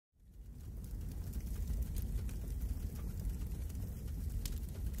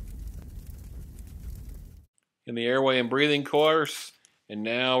in the airway and breathing course, and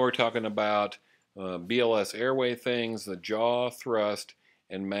now we're talking about BLS airway things, the jaw thrust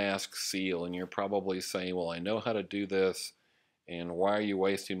and mask seal. And you're probably saying, well, I know how to do this, and why are you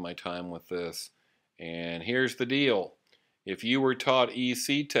wasting my time with this? And here's the deal. If you were taught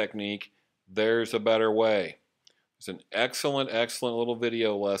EC technique, there's a better way. There's an excellent little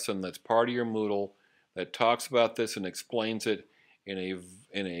video lesson that's part of your Moodle that talks about this and explains it in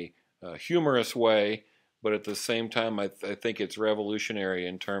a humorous way, but at the same time I think it's revolutionary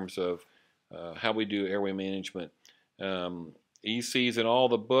in terms of how we do airway management. ECs in all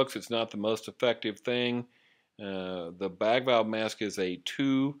the books, it's not the most effective thing. The bag valve mask is a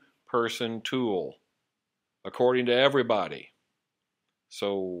two-person tool, according to everybody.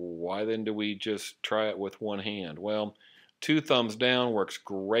 So why then do we just try it with one hand? Well, two thumbs down works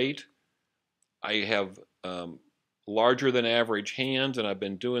great. I have larger than average hands, and I've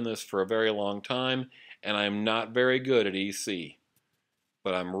been doing this for a very long time, and I'm not very good at EC,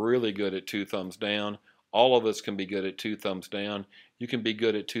 but I'm really good at two thumbs down. All of us can be good at two thumbs down. You can be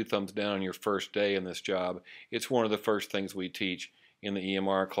good at two thumbs down on your first day in this job. It's one of the first things we teach in the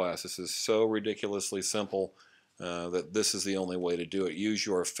EMR class. This is so ridiculously simple that this is the only way to do it. Use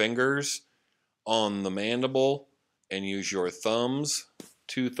your fingers on the mandible and use your thumbs,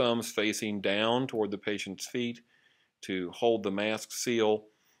 two thumbs facing down toward the patient's feet, to hold the mask seal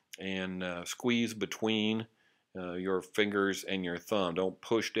and squeeze between your fingers and your thumb. Don't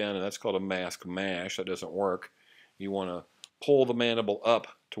push down, and that's called a mask mash. That doesn't work. You want to pull the mandible up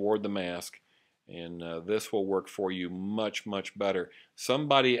toward the mask, and this will work for you much better.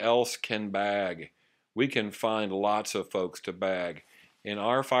 Somebody else can bag. We can find lots of folks to bag. In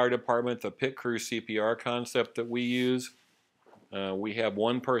our fire department, the pit crew CPR concept that we use, we have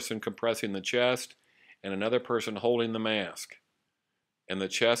one person compressing the chest and another person holding the mask. And the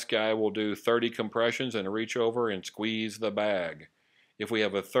chest guy will do 30 compressions and reach over and squeeze the bag. If we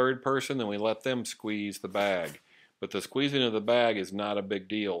have a third person, then we let them squeeze the bag. But the squeezing of the bag is not a big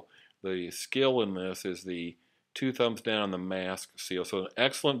deal. The skill in this is the two thumbs down on the mask seal. So an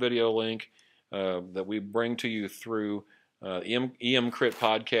excellent video link that we bring to you through EM Crit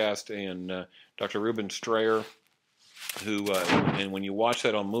podcast and Dr. Ruben Strayer, who, and when you watch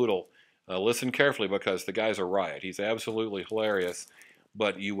that on Moodle, listen carefully because the guy's a riot. He's absolutely hilarious,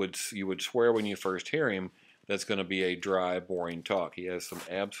 but you would swear when you first hear him that's going to be a dry, boring talk. He has some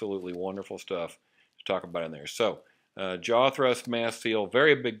absolutely wonderful stuff to talk about in there. So, jaw thrust, mask seal,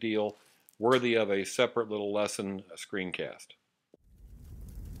 very big deal, worthy of a separate little lesson screencast.